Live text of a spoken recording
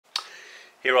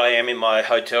Here I am in my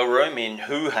hotel room in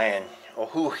Wuhan, or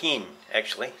Hue Hin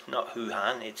actually, not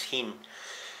Wuhan, it's Hin.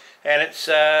 And it's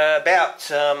about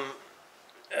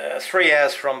 3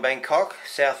 hours from Bangkok,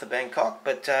 south of Bangkok,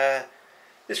 but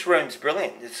this room's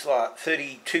brilliant. It's like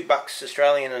 $32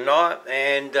 Australian a night,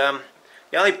 and the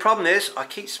only problem is I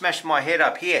keep smashing my head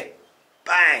up here.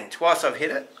 Bang! Twice I've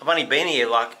hit it. I've only been here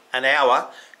like an hour.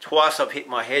 Twice I've hit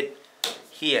my head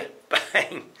here.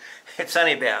 Bang! It's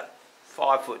only about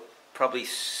 5 foot, probably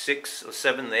 6 or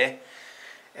 7 there,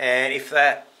 and if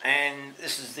that. And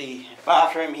this is the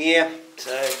bathroom here,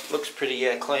 so it looks pretty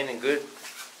clean and good.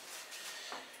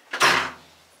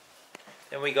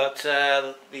 Then we got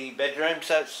the bedroom,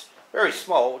 so it's very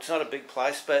small. It's not a big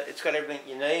place, but it's got everything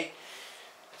you need.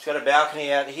 It's got a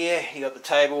balcony out here. You got the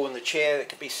table and the chair that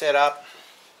can be set up,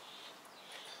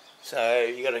 so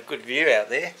you got a good view out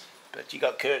there. But you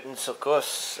got curtains, of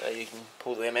course, so you can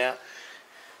pull them out.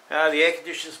 The air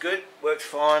conditioner's good, works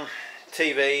fine.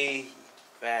 TV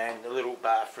and a little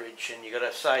bar fridge, and you got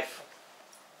a safe.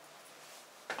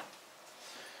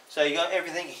 So you got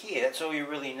everything here. That's all you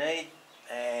really need.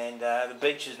 And the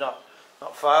beach is not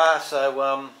far.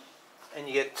 So and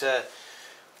you get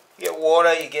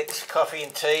water, you get coffee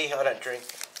and tea. I don't drink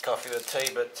coffee with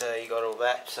tea, but you got all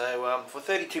that. So for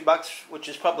 $32, which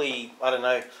is probably, I don't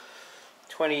know,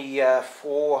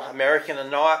 24 American a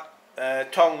night.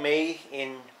 Tong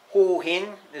in Hue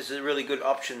Hin is a really good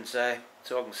option, so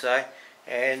that's all I can say.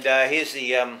 And here's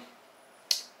the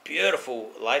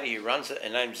beautiful lady who runs it. Her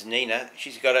name's Nina.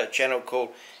 She's got a channel called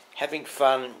Having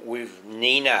Fun with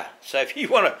Nina. So if you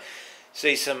want to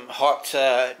see some hot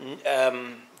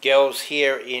girls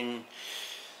here in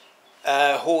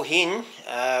Hue Hin,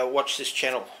 watch this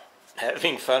channel,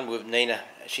 Having Fun with Nina.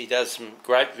 She does some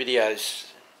great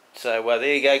videos. So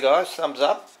there you go, guys. Thumbs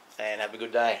up and have a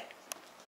good day.